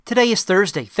Today is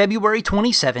Thursday, February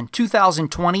 27,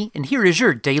 2020, and here is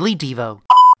your Daily Devo.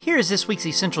 Here is this week's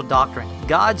essential doctrine,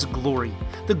 God's glory.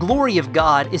 The glory of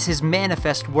God is His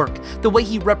manifest work, the way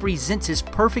He represents His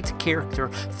perfect character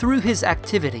through His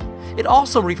activity. It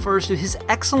also refers to His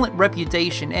excellent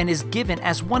reputation and is given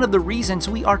as one of the reasons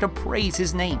we are to praise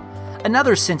His name.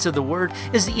 Another sense of the word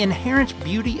is the inherent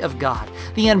beauty of God,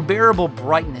 the unbearable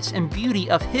brightness and beauty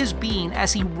of His being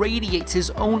as He radiates His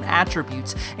own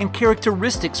attributes and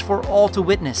characteristics for all to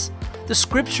witness. The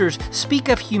Scriptures speak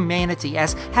of humanity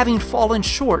as having fallen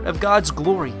short of God's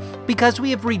glory because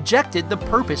we have rejected the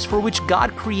purpose for which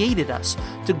God created us,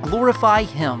 to glorify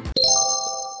Him.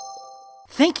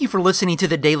 Thank you for listening to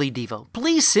the Daily Devo.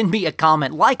 Please send me a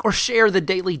comment, like, or share the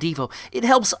Daily Devo. It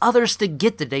helps others to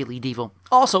get the Daily Devo.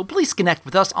 Also, please connect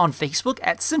with us on Facebook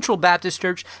at Central Baptist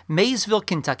Church, Maysville,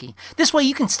 Kentucky. This way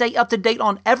you can stay up to date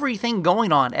on everything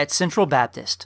going on at Central Baptist.